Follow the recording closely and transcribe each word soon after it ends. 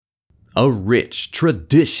A rich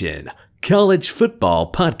tradition. College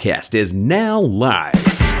football podcast is now live.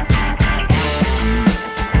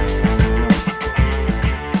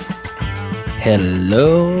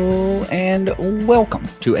 Hello and welcome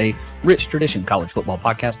to a Rich Tradition College Football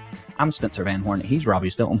Podcast. I'm Spencer Van Horn. He's Robbie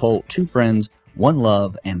Stilton-Pole. Two friends, one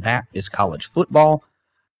love, and that is college football.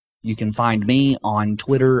 You can find me on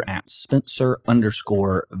Twitter at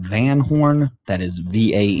Spencer_Van Horn. That is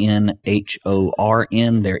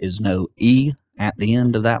VANHORN. There is no E at the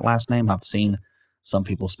end of that last name. I've seen some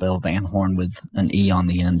people spell Van Horn with an E on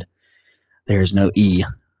the end. There's no E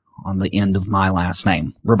on the end of my last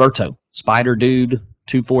name. Roberto, Spider Dude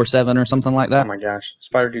 247 or something like that. Oh my gosh,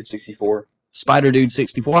 Spider Dude 64. Spider Dude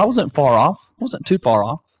 64. I wasn't far off. I wasn't too far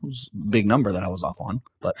off. It was a big number that I was off on,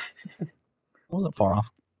 but I wasn't far off.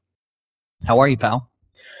 How are you, pal?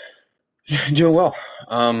 Doing well.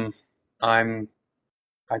 I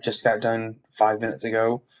just got done 5 minutes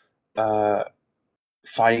ago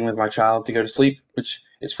fighting with my child to go to sleep, which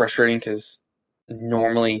is frustrating because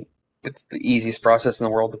normally it's the easiest process in the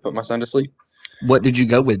world to put my son to sleep. What did you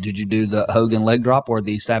go with? Did you do the Hogan leg drop or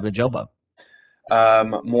the Savage elbow?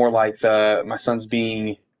 More like my son's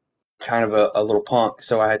being kind of a little punk,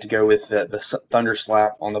 so I had to go with the thunder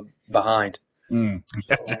slap on the behind.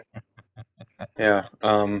 Yeah.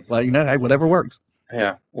 Well, hey, whatever works.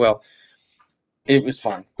 Yeah. Well, it was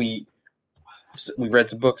fun. We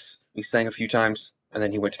read some books, we sang a few times, and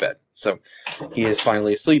then he went to bed. So he is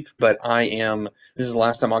finally asleep. But this is the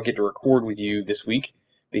last time I'll get to record with you this week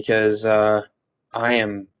because I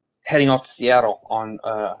am heading off to Seattle on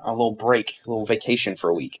a little break, a little vacation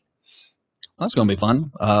for a week. Well, that's going to be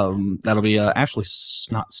fun. That'll be Ashley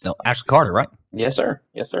Carter, right? Yes, sir.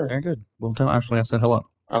 Yes, sir. Very good. We'll tell Ashley I said hello.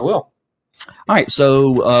 I will. All right,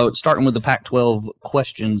 so starting with the Pac-12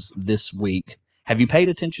 questions this week, have you paid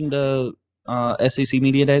attention to SEC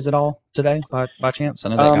Media Days at all today by chance? I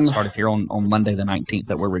know that got started here on Monday the 19th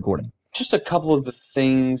that we're recording. Just a couple of the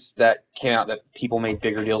things that came out that people made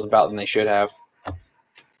bigger deals about than they should have.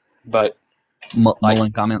 But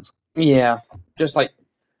Mullen comments? Yeah, just like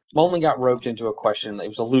Mullen got roped into a question. It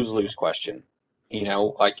was a lose-lose question, and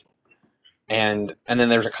then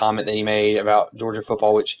there's a comment that he made about Georgia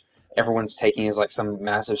football, which everyone's taking as like some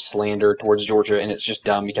massive slander towards Georgia, and it's just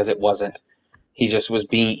dumb because it wasn't. He was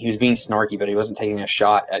being snarky, but he wasn't taking a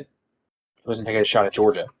shot at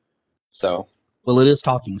Georgia. So, well, it is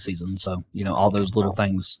talking season, so all those little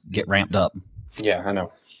things get ramped up. Yeah, I know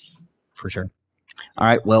for sure. All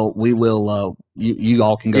right, well, we will. You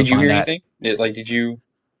all can go. Did you find hear that. anything? Did you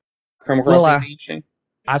come across anything interesting?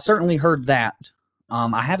 I certainly heard that.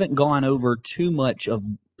 I haven't gone over too much of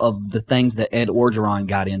the things that Ed Orgeron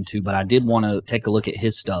got into, but I did want to take a look at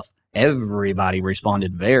his stuff. Everybody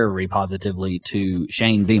responded very positively to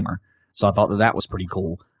Shane Beamer, so I thought that was pretty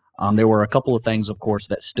cool. There were a couple of things, of course,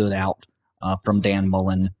 that stood out from Dan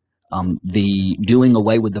Mullen. The doing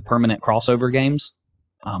away with the permanent crossover games.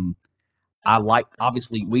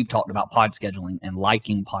 Obviously, we've talked about pod scheduling and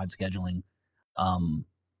liking pod scheduling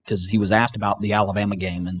because he was asked about the Alabama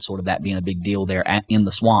game and sort of that being a big deal there in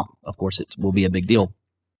the swamp. Of course, it will be a big deal.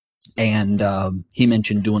 And he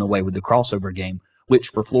mentioned doing away with the crossover game, which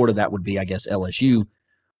for Florida, that would be, I guess, LSU.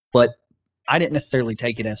 But I didn't necessarily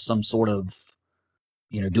take it as some sort of,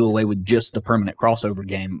 do away with just the permanent crossover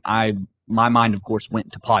game. My mind, of course,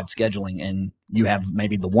 went to pod scheduling, and you have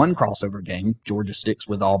maybe the one crossover game. Georgia sticks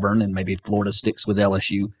with Auburn, and maybe Florida sticks with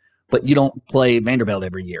LSU. But you don't play Vanderbilt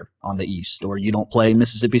every year on the East, or you don't play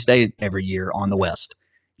Mississippi State every year on the West.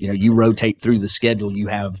 You rotate through the schedule. You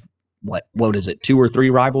have, what is it, 2 or 3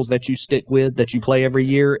 rivals that you stick with that you play every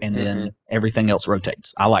year, and then everything else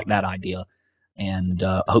rotates. I like that idea, and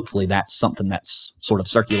hopefully that's something that's sort of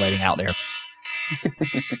circulating out there.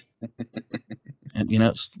 And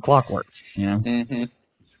it's clockwork. Mm-hmm.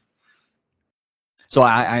 So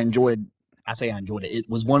I enjoyed it. It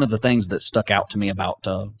was one of the things that stuck out to me about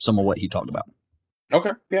some of what he talked about.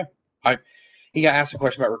 Okay, yeah. He got asked a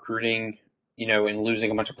question about recruiting, and losing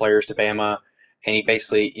a bunch of players to Bama, and he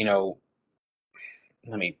basically,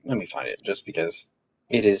 let me find it just because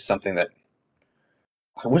it is something that.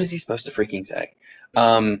 What is he supposed to freaking say?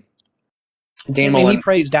 Dan Mullen. He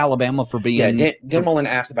praised Alabama for being. Yeah, Dan Mullen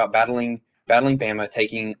asked about battling Bama,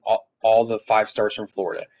 taking all the 5 stars from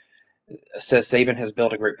Florida. Says Saban has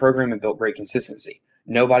built a great program and built great consistency.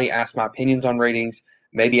 Nobody asked my opinions on ratings.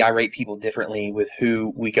 Maybe I rate people differently with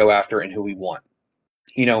who we go after and who we want.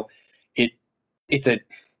 It's a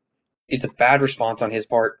bad response on his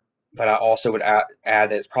part, but I also would add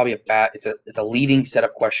that it's probably it's a leading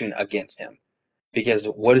setup question against him, because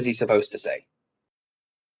what is he supposed to say?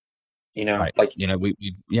 Right.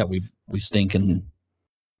 We stink and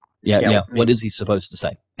Yeah. What is he supposed to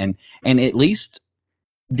say? And at least,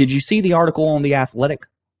 did you see the article on The Athletic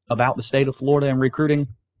about the state of Florida and recruiting?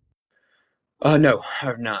 No, I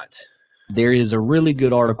have not. There is a really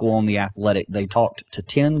good article on The Athletic. They talked to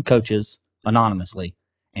 10 coaches anonymously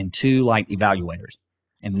and 2 evaluators.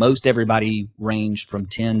 And most everybody ranged from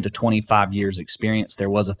 10 to 25 years experience. There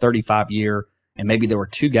was a 35-year, and maybe there were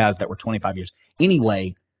 2 guys that were 25 years.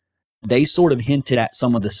 Anyway, they sort of hinted at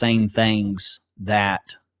some of the same things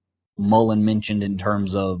that Mullen mentioned in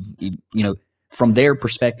terms of, from their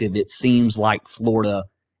perspective, it seems like Florida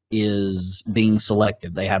is being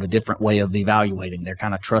selective. They have a different way of evaluating. They're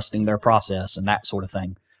kind of trusting their process and that sort of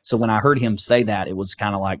thing. So when I heard him say that, it was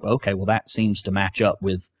kind of like, okay, well, that seems to match up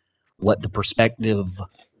with what the perspective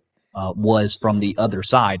was from the other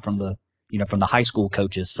side, from the high school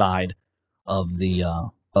coaches side of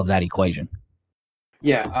that equation.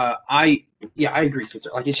 I agree, Spencer.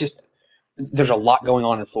 It's just there's a lot going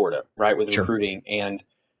on in Florida, right, with Sure. recruiting, and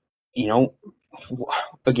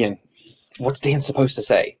again, what's Dan supposed to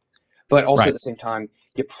say? But also at the same time,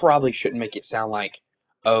 you probably shouldn't make it sound like,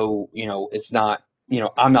 it's not,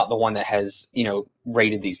 I'm not the one that has,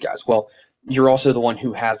 rated these guys. Well, you're also the one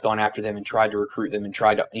who has gone after them and tried to recruit them and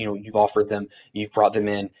tried to, you've offered them, you've brought them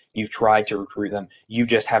in, you've tried to recruit them. You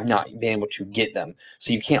just have not been able to get them.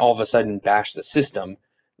 So you can't all of a sudden bash the system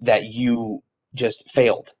that you just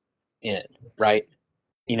failed in, right?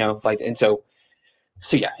 And so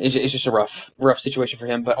yeah, it's just a rough situation for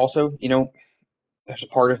him. But also, there's a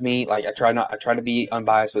part of me, I try to be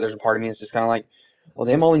unbiased, but there's a part of me that's just kind of like, well,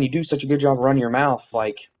 Dan Mullen, you do such a good job running your mouth.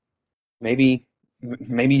 Maybe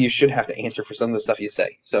you should have to answer for some of the stuff you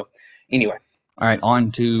say. So anyway. All right,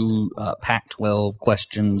 on to Pac-12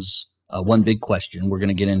 questions. One big question. We're going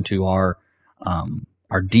to get into our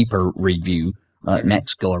deeper review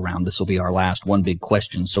next go around. This will be our last one big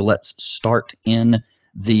question. So let's start in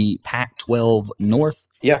the Pac-12 North.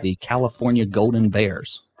 Yeah. The California Golden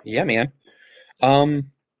Bears. Yeah, man.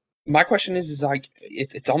 My question is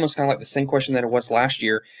it's almost kind of like the same question that it was last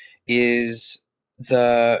year. Is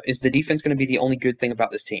the defense going to be the only good thing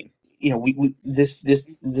about this team?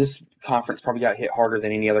 This conference probably got hit harder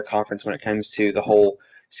than any other conference when it comes to the whole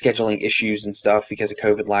scheduling issues and stuff because of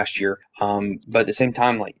COVID last year. But at the same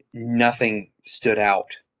time, nothing stood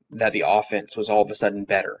out that the offense was all of a sudden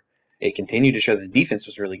better. It continued to show that the defense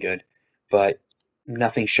was really good, but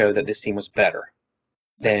nothing showed that this team was better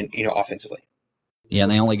than, offensively. Yeah,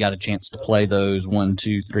 they only got a chance to play those 1,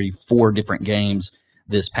 2, 3, 4 different games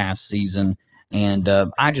this past season. And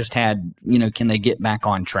I just had, can they get back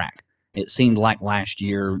on track? It seemed like last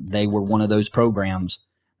year they were one of those programs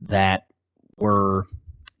that were,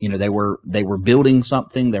 they were building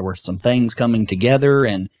something. There were some things coming together,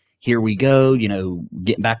 and here we go,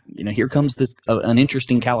 getting back, here comes this an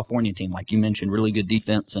interesting California team, like you mentioned, really good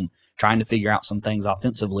defense and trying to figure out some things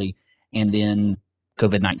offensively. And then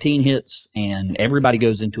COVID-19 hits and everybody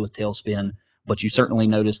goes into a tailspin, but you certainly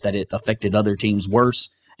notice that it affected other teams worse,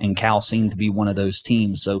 and Cal seemed to be one of those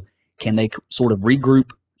teams. So can they sort of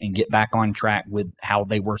regroup and get back on track with how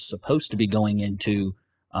they were supposed to be going into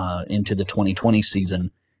the 2020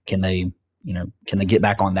 season? Can they get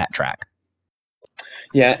back on that track?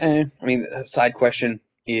 Yeah, and the side question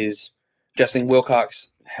is Justin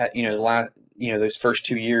Wilcox those first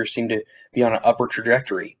 2 years seemed to be on an upward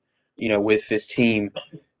trajectory, with this team,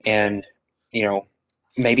 and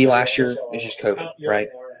maybe last year it's just COVID, right?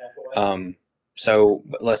 So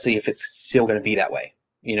let's see if it's still going to be that way,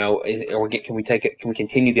 or can we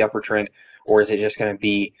continue the upward trend, or is it just going to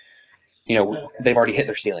be, they've already hit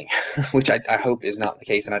their ceiling, which I hope is not the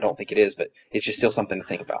case, and I don't think it is, but it's just still something to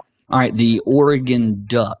think about. All right, the Oregon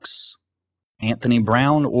Ducks, Anthony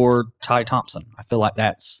Brown or Ty Thompson? I feel like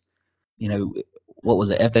that's, what was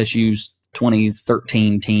it, FSU's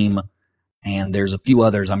 2013 team, and there's a few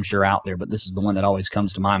others I'm sure out there, but this is the one that always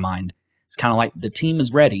comes to my mind. It's kind of like the team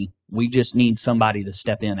is ready. We just need somebody to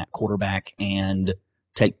step in at quarterback and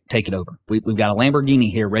take it over. We've got a Lamborghini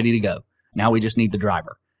here ready to go. Now we just need the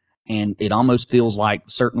driver. And it almost feels like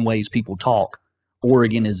certain ways people talk,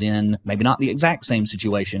 Oregon is in maybe not the exact same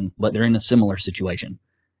situation, but they're in a similar situation.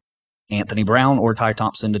 Anthony Brown or Ty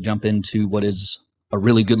Thompson to jump into what is a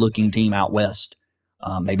really good-looking team out west,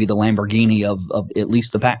 maybe the Lamborghini of at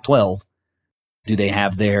least the Pac-12. Do they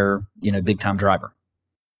have their big-time driver?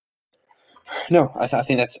 No, I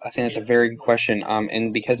think that's a very good question.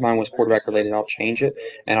 And because mine was quarterback related, I'll change it,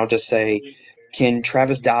 and I'll just say, can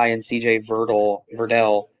Travis Dye and CJ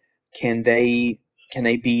Verdell can they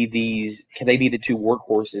be the two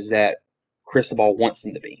workhorses that Cristobal wants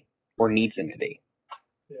them to be or needs them to be?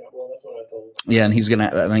 Yeah, well, that's what I thought. Yeah,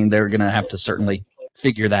 and they're gonna have to certainly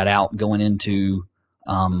figure that out going into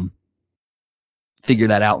figure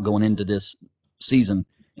that out going into this season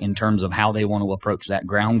in terms of how they want to approach that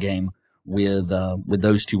ground game with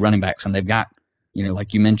those two running backs. And they've got,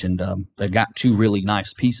 like you mentioned, they've got two really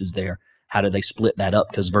nice pieces there. How do they split that up?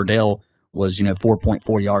 Because Verdell was,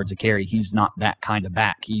 4.4 yards a carry. He's not that kind of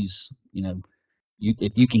back. He's,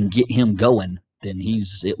 if you can get him going, then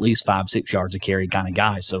he's at least 5-6 yards a carry kind of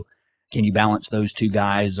guy. So can you balance those two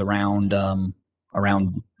guys around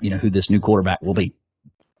who this new quarterback will be?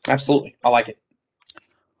 Absolutely. I like it.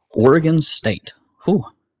 Oregon State.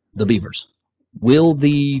 The Beavers. Will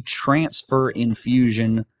the transfer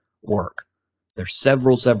infusion work? There's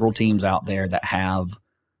several teams out there that have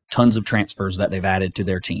tons of transfers that they've added to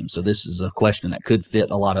their team. So this is a question that could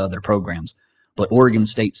fit a lot of other programs. But Oregon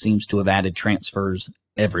State seems to have added transfers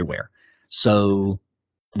everywhere. So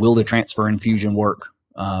will the transfer infusion work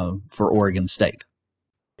for Oregon State?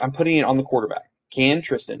 I'm putting it on the quarterback. Can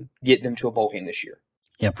Tristan get them to a bowl game this year?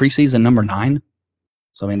 Yeah, preseason number 9.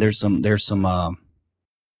 So I mean, there's some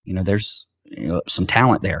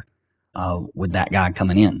talent there with that guy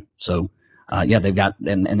coming in. So they've got,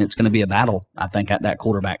 and it's going to be a battle, I think, at that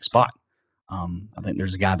quarterback spot. I think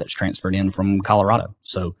there's a guy that's transferred in from Colorado.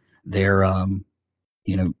 So they're,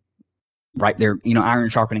 right there, iron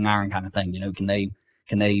sharpening iron kind of thing. Can they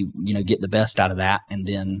get the best out of that and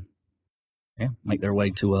then, try to make their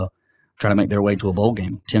way to a bowl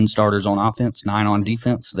game. 10 starters on offense, 9 on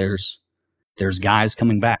defense. There's guys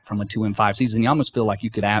coming back from a 2-5 season. You almost feel like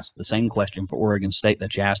you could ask the same question for Oregon State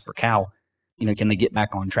that you asked for Cal. Can they get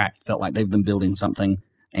back on track? Felt like they've been building something,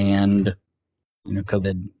 and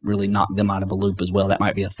COVID really knocked them out of a loop as well. That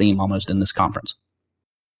might be a theme almost in this conference.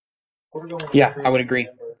 Yeah, I would agree.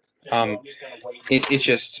 It's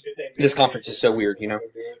just this conference is so weird,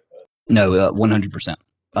 No, 100%.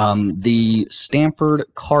 The Stanford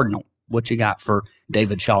Cardinal. What you got for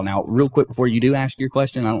David Shaw? Now, real quick before you do ask your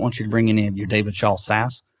question, I don't want you to bring any of your David Shaw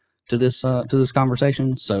sass to this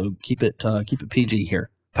conversation. So keep it PG here,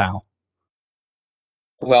 pal.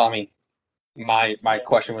 Well, I mean, my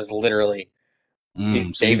question was literally,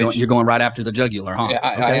 so you're going right after the jugular, huh?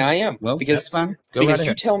 Yeah, okay. I am. Well, because that's fine. Because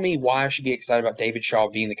you tell me why I should be excited about David Shaw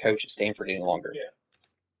being the coach at Stanford any longer. Yeah.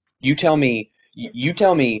 You tell me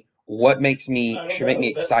what should make me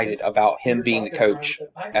excited about him being the coach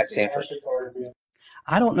at Stanford.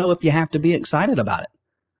 I don't know if you have to be excited about it.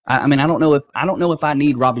 I mean, I don't know if I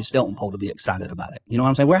need Robbie Steltenpole to be excited about it. You know what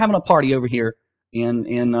I'm saying? We're having a party over here in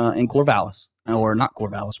Corvallis, or not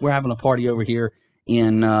Corvallis. We're having a party over here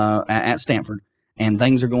at Stanford, and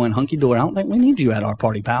things are going hunky dory. I don't think we need you at our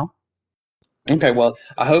party, pal. Okay, well,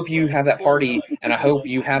 I hope you have that party, and I hope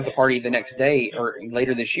you have the party the next day or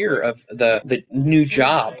later this year of the new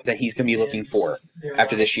job that he's going to be looking for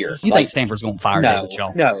after this year. You think Stanford's going to fire David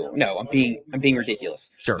Shaw? No, I'm being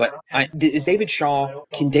ridiculous. Sure. But can David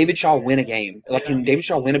Shaw win a game? Like, can David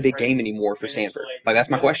Shaw win a big game anymore for Stanford? Like,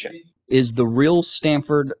 that's my question. Is the real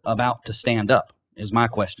Stanford about to stand up? Is my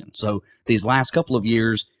question. So these last couple of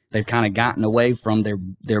years, they've kind of gotten away from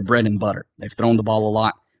their bread and butter. They've thrown the ball a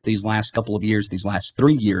lot. These last couple of years, these last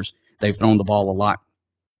 3 years, they've thrown the ball a lot.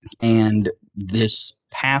 And this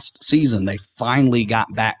past season, they finally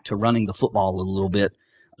got back to running the football a little bit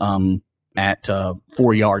at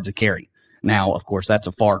 4 yards a carry. Now, of course, that's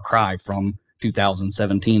a far cry from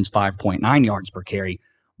 2017's 5.9 yards per carry.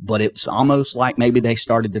 But it's almost like maybe they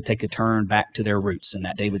started to take a turn back to their roots, and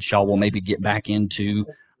that David Shaw will maybe get back into,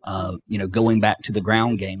 going back to the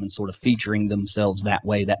ground game and sort of featuring themselves that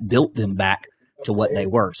way. That built them back to what they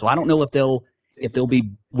were. So I don't know if they'll be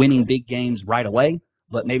winning big games right away,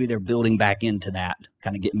 but maybe they're building back into that,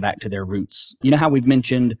 kind of getting back to their roots. You know how we've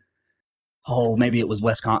mentioned, maybe it was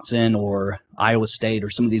Wisconsin or Iowa State or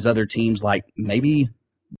some of these other teams, like maybe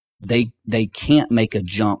they can't make a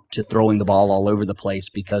jump to throwing the ball all over the place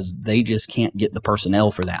because they just can't get the personnel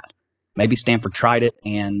for that. Maybe Stanford tried it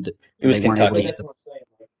and it was they weren't Kentucky. able to get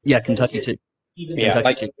Yeah, Kentucky too. Yeah,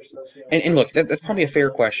 and look, that's probably a fair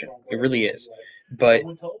question. It really is. But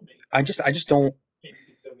I just don't.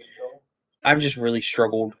 I've just really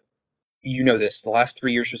struggled. You know this. The last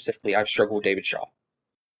 3 years specifically, I've struggled with David Shaw.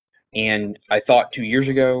 And I thought 2 years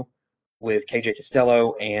ago with KJ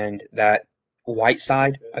Costello and that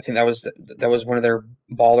Whiteside, I think that was one of their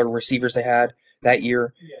baller receivers they had that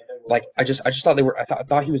year. Like I just thought I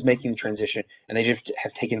thought he was making the transition, and they just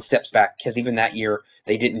have taken steps back because even that year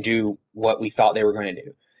they didn't do what we thought they were going to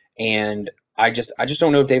do. And I just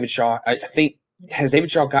don't know if David Shaw. I think, has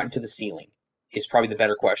David Shaw gotten to the ceiling? Is probably the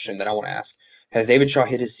better question that I want to ask. Has David Shaw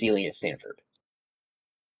hit his ceiling at Stanford?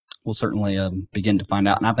 We'll certainly begin to find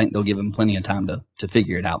out, and I think they'll give him plenty of time to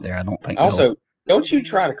figure it out there. I don't think. Also, don't you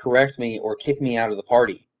try to correct me or kick me out of the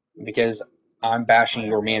party, because I'm bashing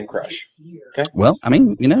your man crush. Okay. Well, I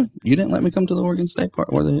mean, you didn't let me come to the Oregon State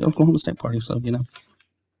party or the Oklahoma State party, so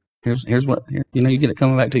here's what you get it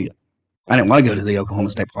coming back to you. I didn't want to go to the Oklahoma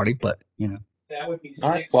State party, but All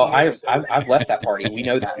right. Well, I've left that party. We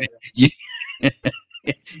know that. you,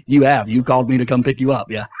 you called me to come pick you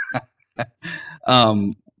up, yeah.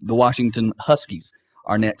 The Washington Huskies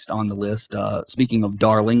are next on the list. Speaking of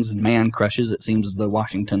darlings and man crushes, it seems as though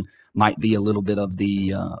Washington might be a little bit of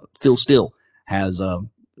the Phil Steele has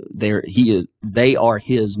they are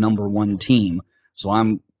his number one team. So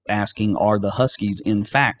I'm asking, are the Huskies in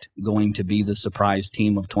fact going to be the surprise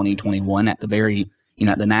team of 2021 at the very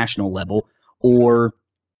at the national level, or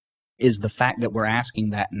is the fact that we're asking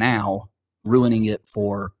that now ruining it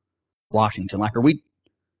for Washington? Like,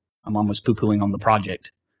 I'm almost poo-pooing on the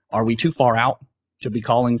project. Are we too far out to be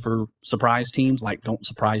calling for surprise teams? Like, don't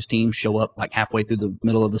surprise teams show up like halfway through the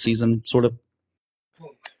middle of the season, sort of?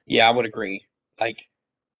 Yeah, I would agree. Like,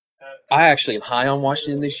 I actually am high on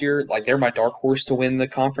Washington this year. Like, they're my dark horse to win the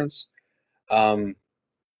conference. I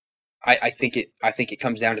think it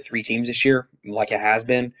comes down to 3 teams this year, like it has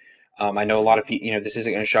been. I know a lot of people, this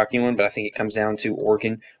isn't going to shock anyone, but I think it comes down to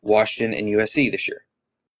Oregon, Washington, and USC this year.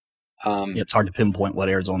 It's hard to pinpoint what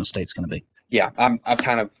Arizona State's going to be. Yeah, I've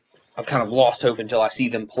kind of lost hope until I see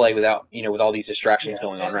them play without with all these distractions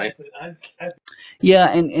going on, right?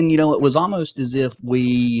 Yeah, and it was almost as if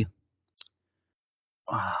we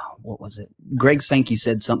what was it? Greg Sankey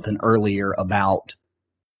said something earlier about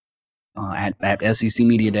at SEC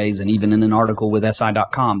Media Days and even in an article with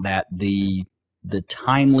SI.com that the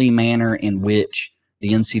timely manner in which the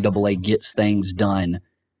NCAA gets things done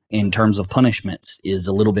in terms of punishments is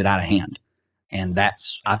a little bit out of hand. And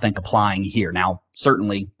that's, I think, applying here. Now,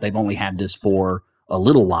 certainly, they've only had this for a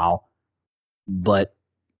little while. But,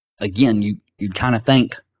 again, you'd kind of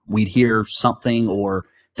think we'd hear something, or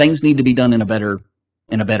things need to be done in a better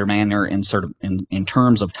manner in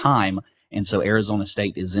terms of time. And so Arizona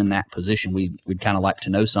State is in that position. We'd kind of like to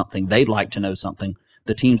know something. They'd like to know something.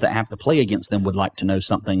 The teams that have to play against them would like to know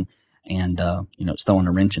something. And, it's throwing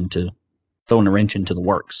a wrench into the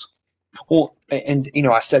works. Well, and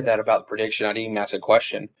I said that about the prediction. I didn't even ask a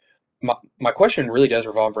question. My question really does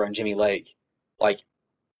revolve around Jimmy Lake. Like,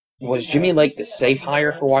 was Jimmy Lake the safe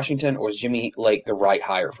hire for Washington, or was Jimmy Lake the right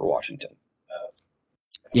hire for Washington?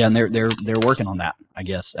 Yeah, and they're working on that, I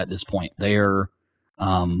guess, at this point.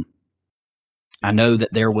 I know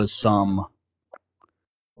that there was some,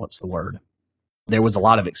 what's the word? There was a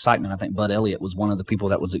lot of excitement. I think Bud Elliott was one of the people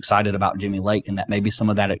that was excited about Jimmy Lake, and that maybe some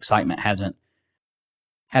of that excitement hasn't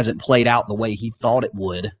played out the way he thought it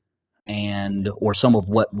would, or some of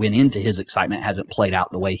what went into his excitement hasn't played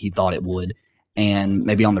out the way he thought it would, and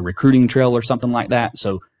maybe on the recruiting trail or something like that.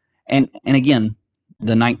 So, and again,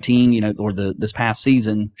 the 19, or this past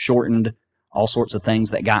season shortened all sorts of things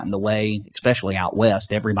that got in the way, especially out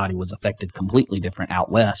west. Everybody was affected completely different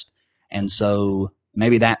out west. And so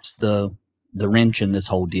maybe that's the wrench in this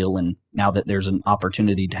whole deal. And now that there's an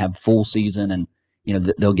opportunity to have full season, and,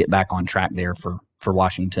 they'll get back on track there for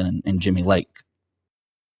Washington and Jimmy Lake.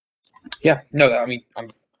 Yeah, no, I mean,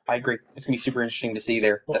 I agree. It's going to be super interesting to see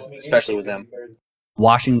there, especially with them.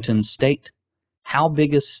 Washington State, how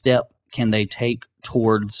big a step can they take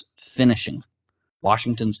towards finishing?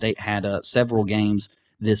 Washington State had several games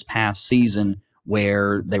this past season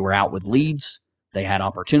where they were out with leads, they had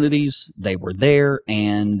opportunities, they were there,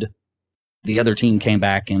 and the other team came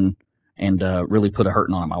back and really put a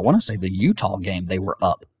hurting on them. I want to say the Utah game, they were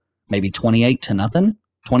up maybe 28-0,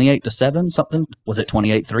 28-7, something. Was it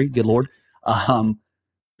 28-3? Good Lord. And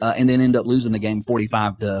then end up losing the game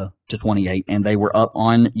 45-28, and they were up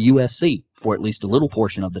on USC for at least a little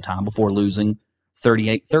portion of the time before losing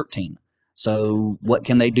 38-13. So what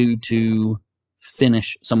can they do to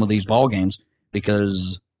finish some of these ball games?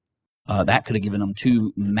 Because that could have given them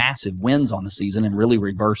 2 massive wins on the season and really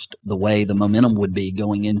reversed the way the momentum would be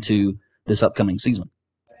going into this upcoming season.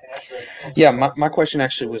 Yeah, my question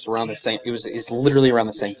actually was around the same. It's literally around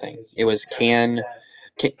the same thing. It was can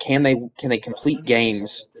they complete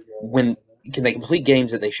games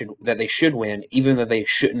that they should win, even though they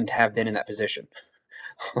shouldn't have been in that position.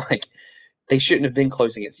 Like, they shouldn't have been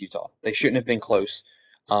close against Utah. They shouldn't have been close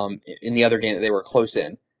in the other game that they were close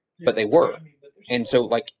in, but they were. And so,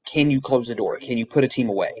 like, can you close the door? Can you put a team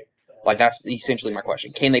away? Like, that's essentially my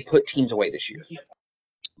question. Can they put teams away this year?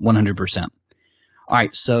 100%. All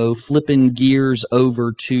right, so flipping gears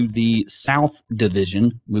over to the South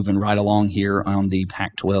Division, moving right along here on the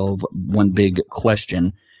Pac-12, one big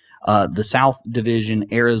question. The South Division,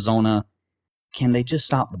 Arizona, can they just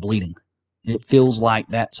stop the bleeding? It feels like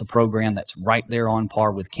that's a program that's right there on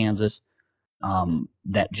par with Kansas.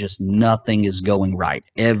 that just nothing is going right.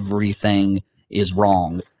 Everything is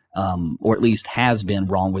wrong, or at least has been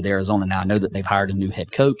wrong with Arizona. Now, I know that they've hired a new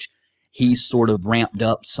head coach. He's sort of ramped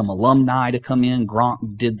up some alumni to come in.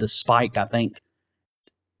 Gronk did the spike, I think.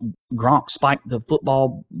 Gronk spiked the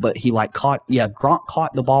football, but Gronk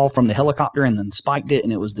caught the ball from the helicopter and then spiked it,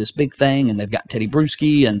 and it was this big thing. And they've got Teddy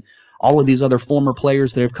Bruschi and all of these other former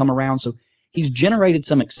players that have come around. So he's generated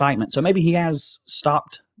some excitement. So maybe he has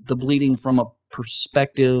stopped the bleeding from a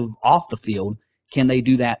perspective off the field. Can they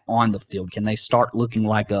do that on the field? Can they start looking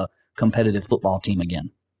like a competitive football team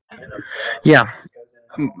again? Yeah.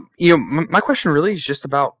 My question really is just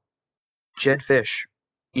about Jed Fish.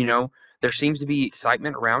 There seems to be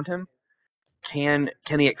excitement around him. Can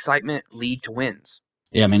the excitement lead to wins?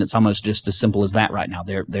 Yeah, I mean, it's almost just as simple as that right now.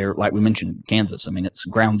 They're like we mentioned, Kansas. I mean, it's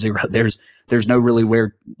ground zero. There's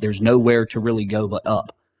nowhere to really go but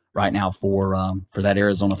up right now for that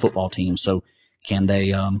Arizona football team. So can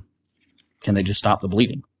they just stop the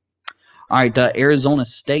bleeding? All right, Arizona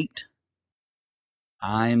State.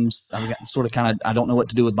 I've got sort of kind of I don't know what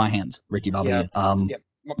to do with my hands, Ricky Bobby. Yeah.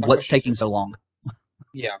 What's taking so long?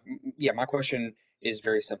 Yeah. My question is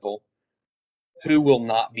very simple. Who will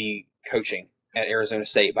not be coaching at Arizona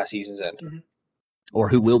State by season's end? Mm-hmm. Or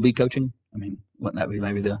who will be coaching? I mean, wouldn't that be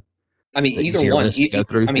maybe the either one list to go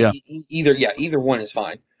through? Either one is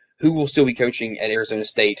fine. Who will still be coaching at Arizona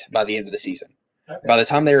State by the end of the season? Okay. By the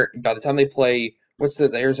time they play, what's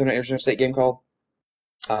the Arizona State game called?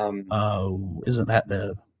 Isn't that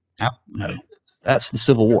no? That's the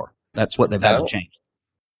Civil War. That's what they've had to change.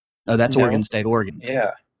 No, that's Oregon State, Oregon.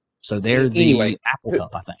 Yeah. So they're the Apple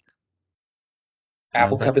Cup, I think.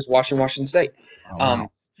 Apple Cup is Washington State. Oh,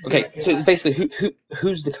 wow. Okay, so basically,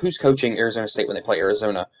 who's coaching Arizona State when they play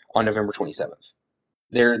Arizona on November 27th?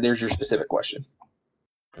 There's your specific question.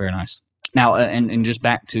 Very nice. Now, and just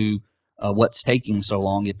back to what's taking so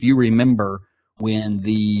long. If you remember when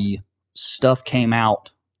the stuff came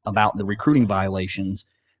out about the recruiting violations,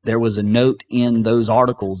 there was a note in those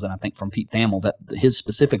articles, and I think from Pete Thamel, that his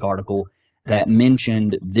specific article that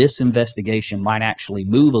mentioned this investigation might actually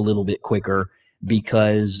move a little bit quicker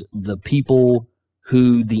because the people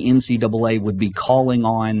who the NCAA would be calling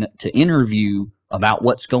on to interview about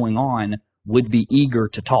what's going on would be eager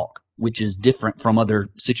to talk, which is different from other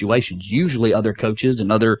situations. Usually other coaches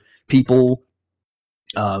and other people,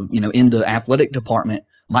 in the athletic department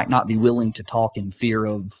might not be willing to talk in fear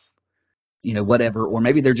of, whatever, or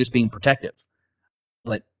maybe they're just being protective.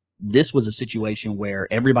 But this was a situation where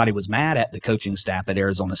everybody was mad at the coaching staff at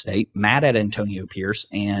Arizona State, mad at Antonio Pierce,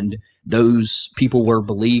 and those people were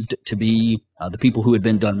believed to be the people who had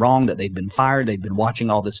been done wrong, that they'd been fired, they'd been watching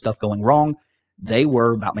all this stuff going wrong. They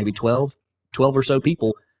were about maybe 12 or so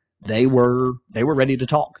people. They were ready to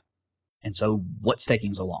talk. And so what's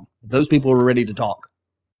taking so long? Those people were ready to talk.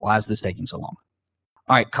 Why is this taking so long?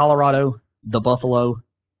 All right, Colorado, the Buffalo.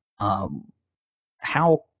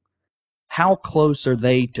 How close are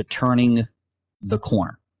they to turning the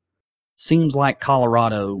corner? Seems like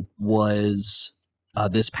Colorado was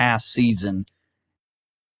this past season.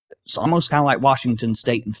 It's almost kind of like Washington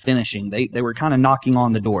State in finishing. They were kind of knocking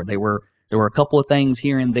on the door. There were a couple of things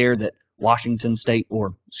here and there that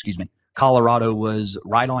Colorado was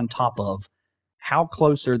right on top of. How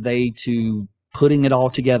close are they to putting it all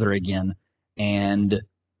together again and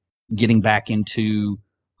getting back into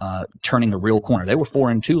turning a real corner? They were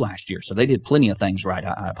 4-2 last year, so they did plenty of things right.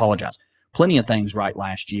 I apologize. Plenty of things right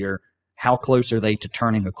last year. How close are they to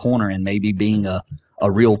turning a corner and maybe being a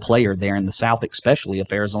real player there in the South, especially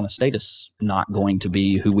if Arizona State is not going to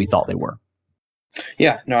be who we thought they were?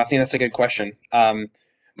 Yeah, no, I think that's a good question.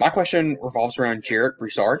 My question revolves around Jarrett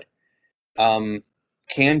Broussard.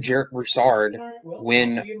 Can Jarrett Broussard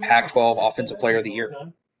win Pac-12 Offensive Player of the Year?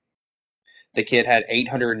 The kid had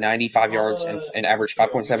 895 yards and averaged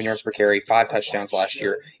 5.7 yards per carry, 5 touchdowns last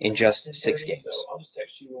year in just 6 games.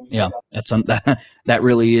 Yeah, that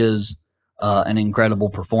really is an incredible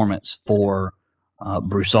performance for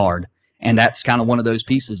Broussard. And that's kind of one of those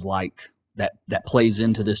pieces like that plays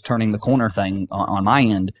into this turning the corner thing on my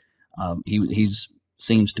end. He's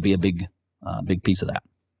seems to be a big piece of that.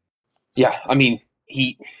 Yeah, I mean,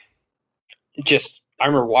 I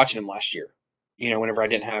remember watching him last year. Whenever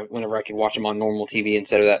I could watch him on normal TV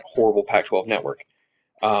instead of that horrible Pac-12 network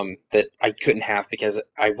that I couldn't have because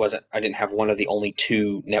I didn't have one of the only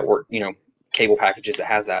 2 network, cable packages that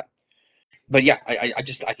has that. But yeah,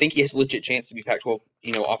 I think he has a legit chance to be Pac-12,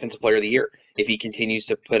 Offensive Player of the Year if he continues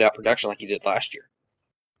to put out production like he did last year.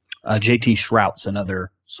 JT Shrout's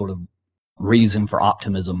another sort of reason for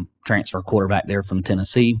optimism. Transfer quarterback there from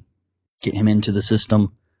Tennessee, get him into the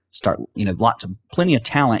system, start, plenty of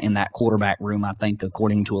talent in that quarterback room, I think,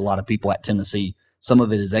 according to a lot of people at Tennessee. Some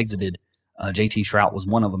of it has exited. JT Shrout was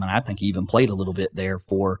one of them, and I think he even played a little bit there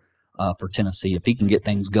for Tennessee. If he can get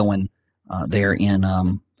things going there in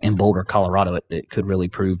Boulder, Colorado, it could really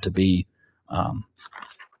prove to be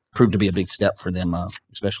a big step for them,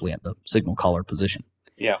 especially at the signal caller position.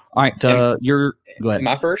 Yeah. All right, go ahead. Am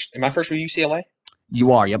I first? Am I first with UCLA?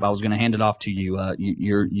 You are. Yep. I was going to hand it off to you.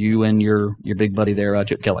 You and your big buddy there,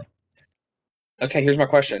 Chip Kelly. Okay. Here's my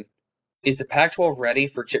question: is the Pac-12 ready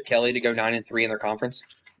for Chip Kelly to go 9-3 in their conference?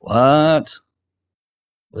 What?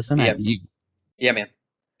 Listen Yeah. at you. Yeah, man.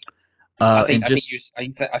 I think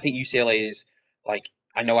UCLA is like.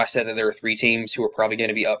 I know I said that there are 3 teams who are probably going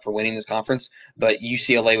to be up for winning this conference, but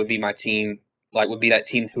UCLA would be my team. Would be that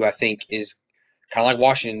team who I think is kind of like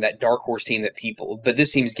Washington, that dark horse team that people. But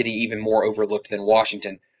this team is getting even more overlooked than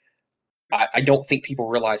Washington. I don't think people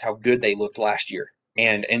realize how good they looked last year.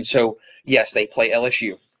 And so yes, they play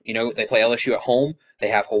LSU. They play LSU at home. They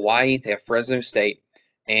have Hawaii. They have Fresno State,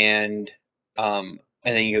 and then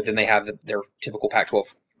then they have their typical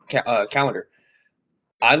Pac-12 calendar.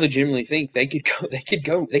 I legitimately think they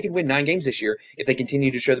could win 9 games this year if they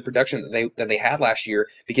continue to show the production that they had last year,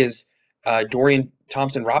 because Dorian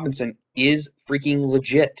Thompson-Robinson is freaking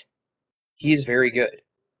legit. He is very good.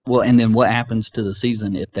 Well, and then what happens to the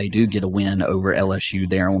season if they do get a win over LSU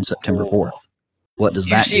there on September 4th? What does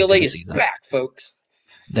that do to UCLA the is season? back, folks.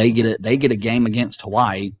 They get a game against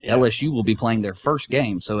Hawaii. Yeah. LSU will be playing their first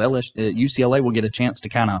game, so UCLA will get a chance to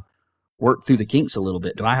kind of work through the kinks a little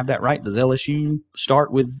bit. Do I have that right? Does LSU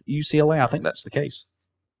start with UCLA? I think that's the case.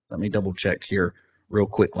 Let me double check here real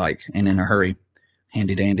quick, and in a hurry.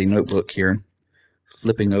 Handy dandy notebook here.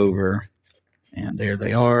 Flipping over, and there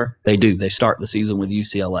they are. They do. They start the season with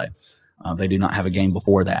UCLA. They do not have a game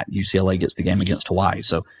before that. UCLA gets the game against Hawaii.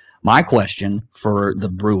 So my question for the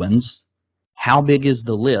Bruins, how big is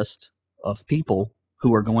the list of people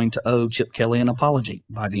who are going to owe Chip Kelly an apology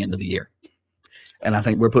by the end of the year? And I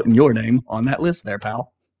think we're putting your name on that list there,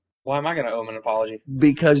 pal. Why am I going to owe him an apology?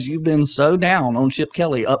 Because you've been so down on Chip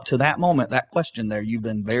Kelly up to that moment, that question there, you've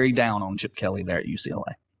been very down on Chip Kelly there at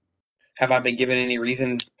UCLA. Have I been given any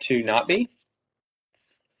reason to not be?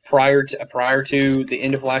 Prior to the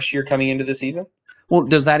end of last year coming into the season? Well,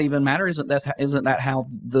 does that even matter? Isn't that how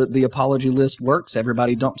the apology list works?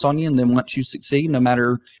 Everybody dumps on you, and then once you succeed, no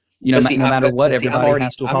matter what, everybody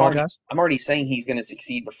has to apologize. I'm already saying he's going to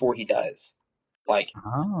succeed before he does.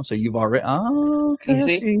 So you've already okay. You I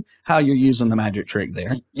see how you're using the magic trick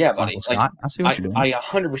there. Yeah, buddy. Michael Scott, I see what you're doing. I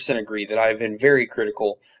 100% agree that I've been very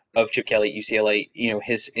critical of Chip Kelly at UCLA.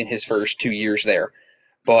 In his first 2 years there,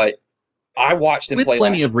 but I watched him with play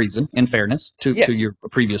plenty of reason. In fairness to your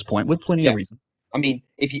previous point, with plenty of reason. I mean,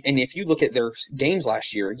 if you look at their games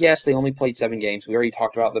last year, yes, they only played 7 games. We already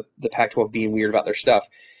talked about the Pac-12 being weird about their stuff.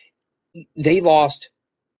 They lost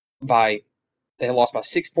by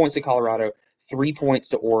 6 points to Colorado, 3 points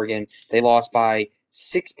to Oregon. They lost by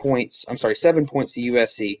 7 points to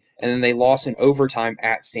USC, and then they lost in overtime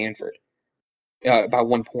at Stanford by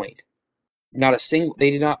 1 point. Not a single.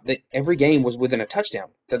 They did not. Every game was within a touchdown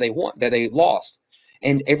that they lost,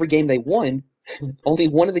 and every game they won. Only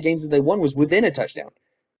one of the games that they won was within a touchdown.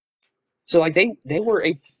 So they were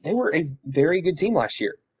a very good team last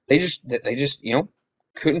year. They just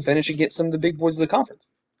couldn't finish against some of the big boys of the conference.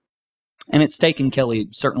 And it's taken Kelly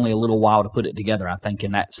certainly a little while to put it together. I think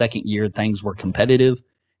in that second year things were competitive,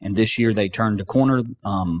 and this year they turned a corner.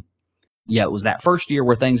 It was that first year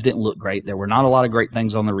where things didn't look great. There were not a lot of great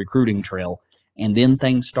things on the recruiting trail, and then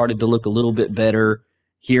things started to look a little bit better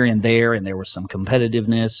here and there was some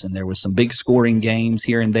competitiveness, and there was some big scoring games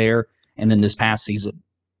here and there. And then this past season,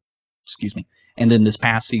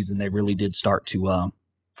 they really did start to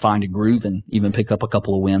find a groove and even pick up a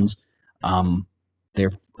couple of wins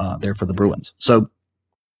there for the Bruins. So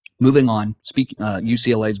moving on,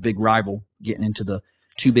 UCLA's big rival, getting into the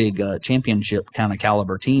 2 big championship kind of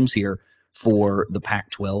caliber teams here for the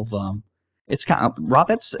Pac-12. It's kind of,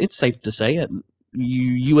 Rob, it's safe to say it.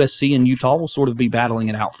 USC and Utah will sort of be battling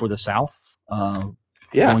it out for the South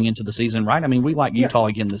going into the season, right? I mean, we like Utah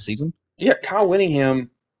again this season. Yeah, Kyle Whittingham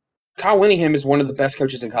is one of the best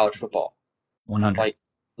coaches in college football. 100.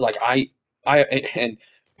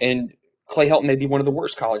 And Clay Helton may be one of the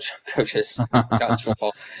worst college coaches in college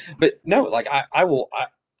football. But no,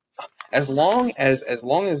 as long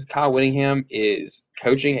as Kyle Whittingham is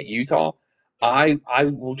coaching at Utah, I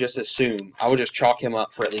will just chalk him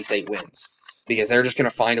up for at least 8 wins, because they're just going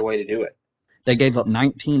to find a way to do it. They gave up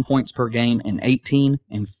 19 points per game in 18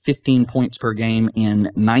 and 15 points per game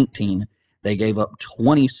in 19. They gave up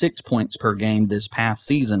 26 points per game this past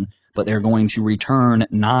season. but they're going to return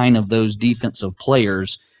 9 of those defensive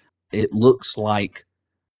players. It looks like,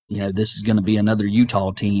 this is going to be another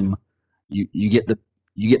Utah team. You get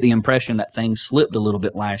the impression that things slipped a little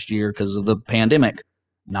bit last year because of the pandemic.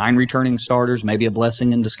 9 returning starters, maybe a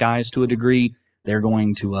blessing in disguise to a degree. They're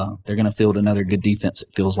going to field another good defense. It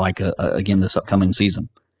feels like again this upcoming season.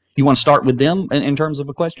 You want to start with them in terms of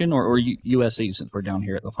a question, or USC, since we're down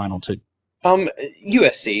here at the final 2?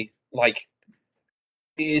 USC, like,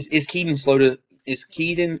 is Keaton Slovis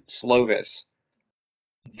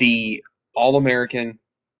the All-American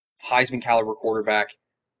Heisman caliber quarterback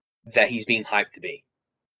that he's being hyped to be?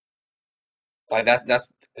 Like,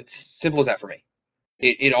 that's it's simple as that for me.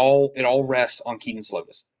 It all rests on Keaton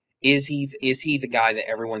Slovis. Is he the guy that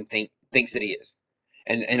everyone thinks that he is?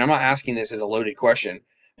 And I'm not asking this as a loaded question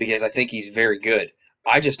because I think he's very good.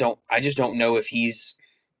 I just don't know if he's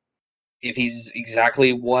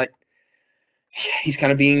exactly what he's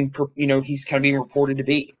kind of being reported to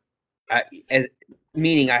be.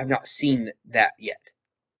 Meaning I have not seen that yet.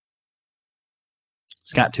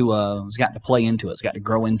 It's got to play into it. It's got to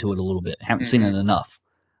grow into it a little bit. Haven't seen it enough.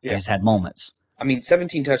 Yeah. He's had moments.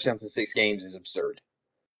 17 touchdowns in 6 games is absurd.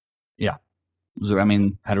 Yeah.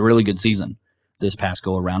 Had a really good season this past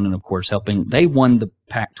go around, and of course helping. They won the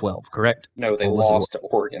Pac-12, correct? No, they lost to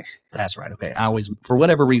Oregon. That's right. Okay. I always, for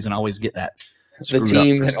whatever reason, get that. The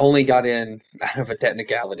team that only got in out of a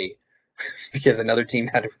technicality because another team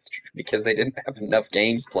had to withdraw because they didn't have enough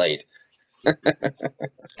games played.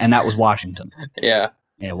 And that was Washington. Yeah.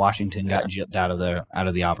 Yeah, Washington got gypped out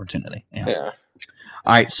of the opportunity. Yeah.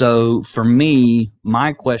 All right, so for me,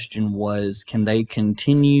 my question was, can they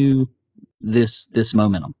continue this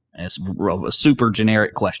momentum? It's a super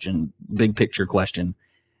generic question, big picture question.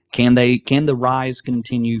 Can the rise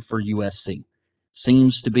continue for USC?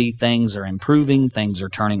 Seems to be things are improving, things are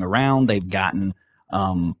turning around. They've got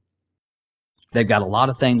a lot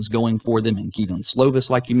of things going for them in Keaton Slovis,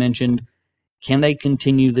 like you mentioned. Can they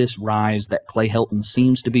continue this rise that Clay Helton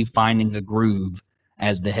seems to be finding a groove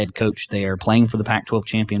as the head coach there, playing for the Pac-12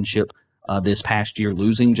 championship this past year,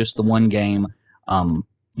 losing just the 1 game?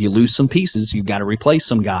 You lose some pieces. You've got to replace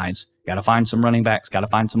some guys. Got to find some running backs. Got to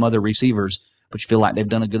find some other receivers. But you feel like they've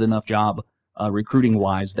done a good enough job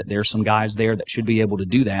recruiting-wise that there's some guys there that should be able to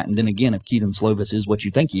do that. And then again, if Keaton Slovis is what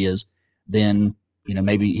you think he is, then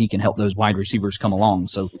maybe he can help those wide receivers come along.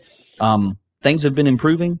 So things have been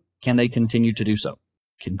improving. Can they continue to do so?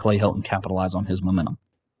 Can Clay Helton capitalize on his momentum?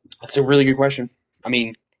 That's a really good question.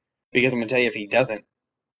 Because I'm going to tell you, if he doesn't,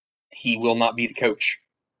 he will not be the coach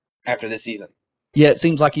after this season. Yeah, it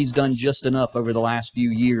seems like he's done just enough over the last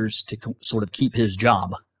few years to sort of keep his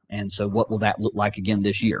job. And so what will that look like again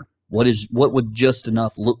this year? What would just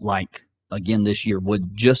enough look like again this year?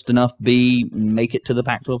 Would just enough be make it to the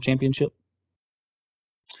Pac-12 championship?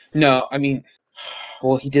 No,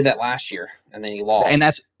 well, he did that last year, and then he lost. And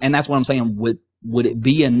that's what I'm saying. Would it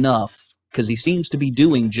be enough? Because he seems to be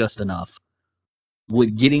doing just enough.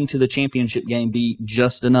 Would getting to the championship game be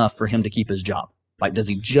just enough for him to keep his job? Like, does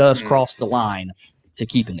he just cross the line to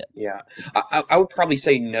keeping it? Yeah. I would probably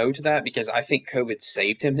say no to that because I think COVID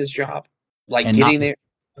saved him his job. Like, and getting there.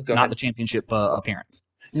 Not the championship appearance.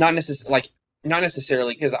 Not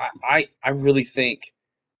necessarily, because I really think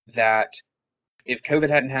that if COVID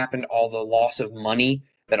hadn't happened, all the loss of money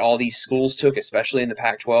that all these schools took, especially in the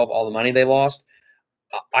Pac-12, all the money they lost,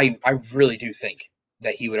 I really do think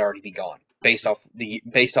that he would already be gone based off the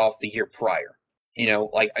year prior.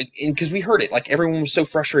 Because we heard it, like everyone was so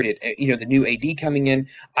frustrated. The new AD coming in,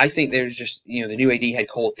 I think there's just the new AD had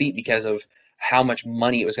cold feet because of how much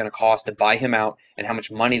money it was going to cost to buy him out and how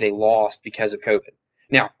much money they lost because of COVID.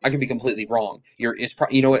 Now, I could be completely wrong.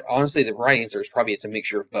 Honestly, the right answer is probably it's a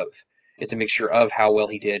mixture of both. It's a mixture of how well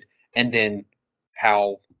he did and then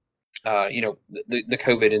how the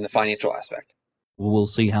COVID and the financial aspect. We'll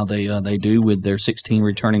see how they do with their 16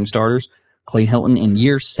 returning starters. Clay Helton in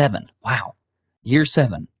year 7. Wow. Year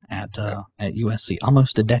 7 at USC,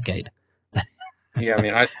 almost a decade.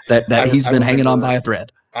 Yeah, he's been hanging on by a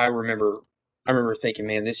thread. I remember thinking,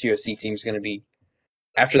 man, this USC team is going to be,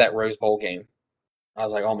 after that Rose Bowl game, I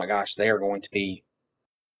was like, oh my gosh, they are going to be,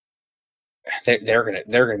 they're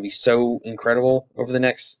going to be so incredible over the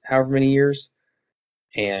next however many years,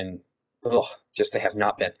 and they have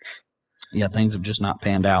not been. Yeah, things have just not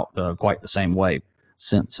panned out quite the same way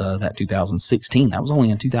since that 2016. That was only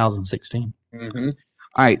in 2016. Mm-hmm.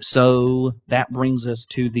 All right, so that brings us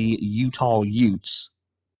to the Utah Utes.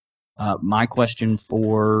 My question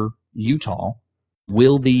for Utah,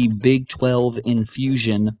 will the Big 12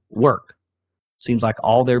 infusion work? Seems like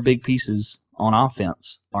all their big pieces on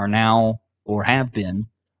offense are now or have been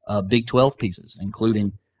Big 12 pieces,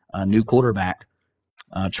 including new quarterback,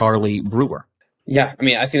 Charlie Brewer? Yeah, I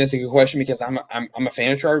mean, I think that's a good question because I'm a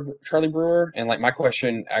fan of Charlie Brewer, and like my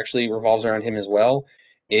question actually revolves around him as well.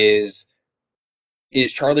 Is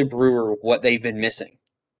Charlie Brewer what they've been missing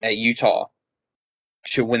at Utah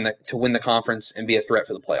to win the conference and be a threat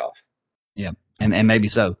for the playoff? Yeah, and maybe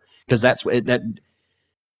so, because that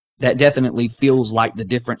definitely feels like the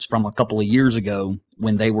difference from a couple of years ago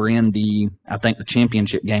when they were in the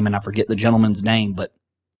championship game, and I forget the gentleman's name, but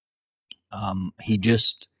he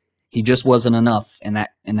just wasn't enough in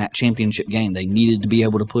that championship game. They needed to be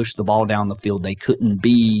able to push the ball down the field. They couldn't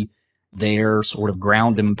be their sort of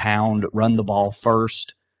ground and pound, run the ball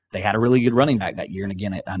first. They had a really good running back that year, and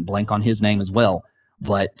again, I blank on his name as well,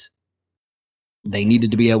 but they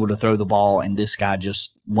needed to be able to throw the ball, and this guy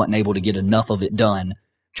just wasn't able to get enough of it done.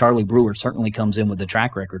 Charlie Brewer certainly comes in with a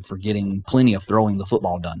track record for getting plenty of throwing the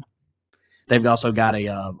football done. They've also got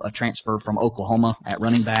a transfer from Oklahoma at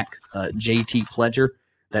running back, J.T. Pledger,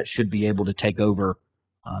 that should be able to take over.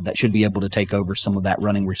 Some of that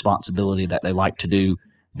running responsibility that they like to do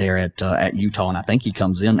there at Utah, and I think he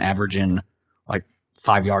comes in averaging like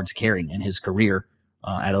 5 yards carry in his career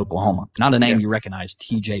at Oklahoma. Not a name you recognize,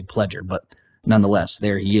 T.J. Pledger, but nonetheless,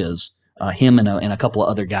 there he is. Him and a couple of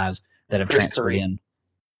other guys that have transferred in.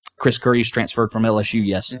 Chris Curry's transferred from LSU.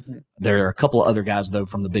 Yes, there are a couple of other guys though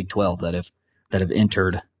from the Big 12 that have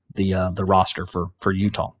entered the roster for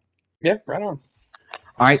Utah. Yeah, right on.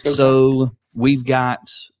 All right, so we've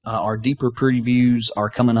got our deeper previews are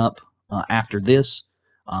coming up after this.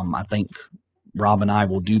 I think Rob and I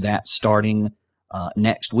will do that starting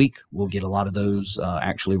next week. We'll get a lot of those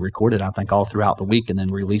actually recorded, I think, all throughout the week, and then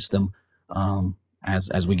release them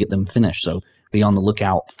as we get them finished. So be on the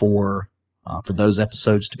lookout for those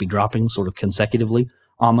episodes to be dropping sort of consecutively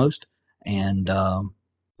almost, and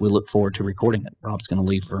we look forward to recording it. Rob's going to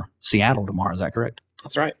leave for Seattle tomorrow. Is that correct?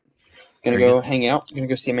 That's right. Gonna go hang out. Gonna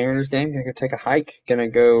go see a Mariners game. Gonna go take a hike. Gonna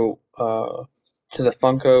go to the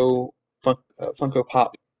Funko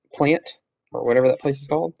Pop plant or whatever that place is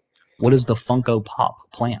called. What is the Funko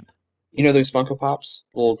Pop plant? You know those Funko Pops,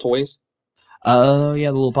 little toys? Yeah,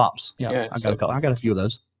 the little pops. Yeah, I got a few of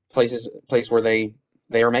those. Place where they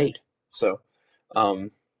are made. So,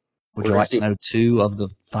 would you like to know 2 of the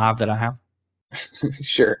 5 that I have?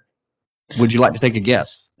 Sure. Would you like to take a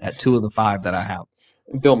guess at 2 of the 5 that I have?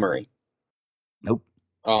 Bill Murray. Nope.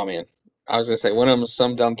 Oh man, I was gonna say one of them was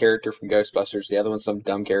some dumb character from Ghostbusters. The other one's some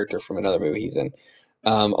dumb character from another movie he's in.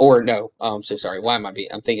 Or no. I'm so sorry. Why am I being?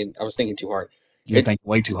 I was thinking too hard. You're thinking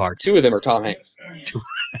way too hard. 2 of them are Tom Hanks.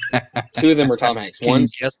 2 of them are Tom Hanks. Can you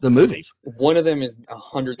guess the movies? One of them is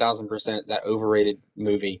 100,000% that overrated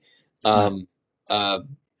movie.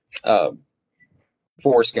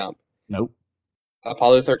 Forrest Gump. Nope.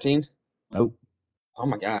 Apollo 13. Nope. Oh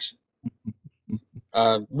my gosh.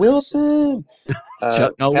 Wilson.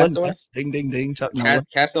 Chuck Nolan. Yes. Ding ding ding. Chuck Nolan.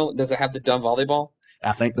 Castle. Does it have the dumb volleyball?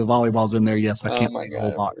 I think the volleyball's in there. Yes, I can't see the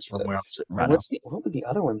whole box from where I'm sitting right now. What would the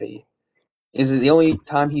other one be? Is it the only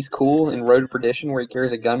time he's cool in Road to Perdition where he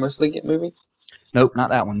carries a gun most of the movie? Nope, not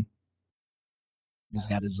that one. He's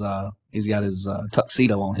got his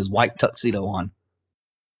tuxedo on, his white tuxedo on.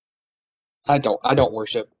 I don't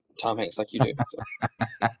worship Tom Hanks like you do. So.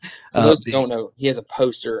 For those who don't know, he has a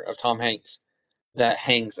poster of Tom Hanks that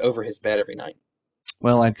hangs over his bed every night.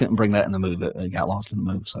 Well, I couldn't bring that in the move. It got lost in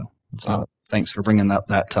the move. So thanks for bringing up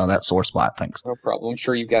that sore spot. Thanks. No problem. I'm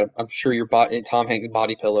sure your Tom Hanks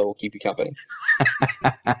body pillow will keep you company.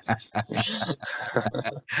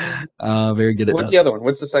 Very good. What's the other one?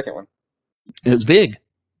 What's the second one? It was Big.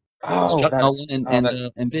 Oh, Chuck Nolan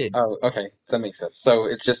and Big. Oh, okay. That makes sense. So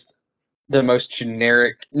it's just the most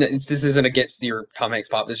generic. This isn't against your Tom Hanks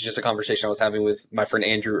pop. This is just a conversation I was having with my friend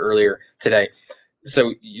Andrew earlier today.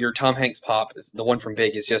 So your Tom Hanks pop, the one from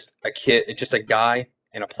Big, is just a kid. It's just a guy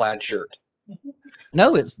in a plaid shirt.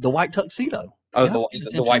 No, it's the white tuxedo. Oh,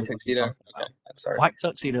 the white tuxedo. Okay, I'm sorry. White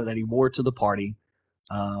tuxedo that he wore to the party,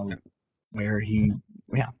 where he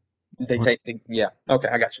They take Okay,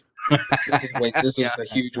 I got you. This is a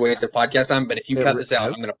huge waste of podcast time. But if you cut this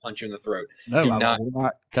out, I'm going to punch you in the throat. No, I will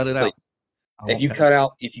not cut it out. If you cut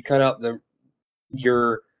out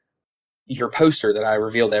your poster that I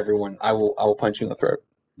revealed to everyone, I will punch you in the throat.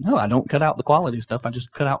 No, I don't cut out the quality stuff. I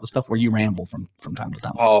just cut out the stuff where you ramble from time to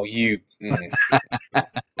time. Oh, you.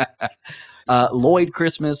 Lloyd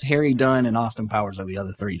Christmas, Harry Dunn, and Austin Powers are the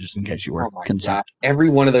other 3, just in case you were concerned. Every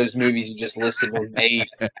one of those movies you just listed were made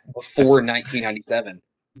before 1997.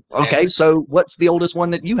 Okay, so what's the oldest one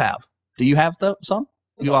that you have? Do you have some?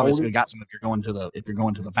 You obviously got some if you're going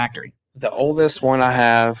to the factory. The oldest one I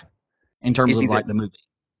have, in terms of like the movie.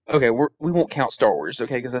 Okay, we won't count Star Wars,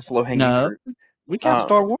 okay, because that's low hanging fruit. We count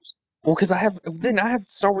Star Wars. Well, because I have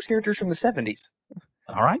Star Wars characters from the 70s.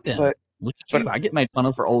 All right then. But Look at you. I get made fun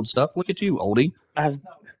of for old stuff. Look at you, oldie. I have,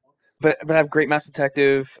 but I have Great Mass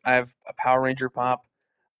Detective. I have a Power Ranger pop.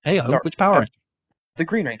 Hey, which Power Ranger? The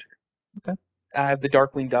Green Ranger. Okay. I have the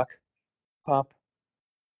Darkwing Duck pop.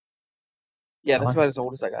 Yeah, that's about as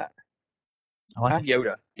old as I got. I have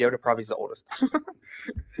Yoda. Yoda probably is the oldest.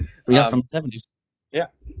 Yeah, from the 70s. Yeah.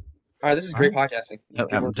 All right, this is great podcasting.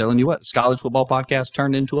 I'm telling you what, college football podcast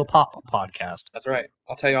turned into a pop podcast. That's right.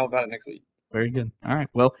 I'll tell you all about it next week. Very good. All right.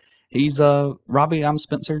 Well, he's Robbie. I'm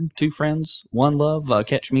Spencer. 2 friends, 1 love.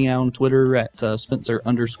 Catch me on Twitter at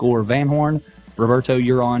Spencer_Van Roberto,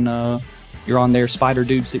 you're on there, Spider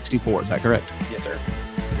Dude 64. Is that correct? Yes, sir.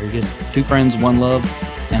 Very good. 2 friends, 1 love,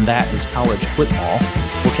 and that is college football.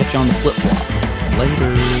 We'll catch you on the flip flop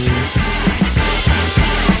later.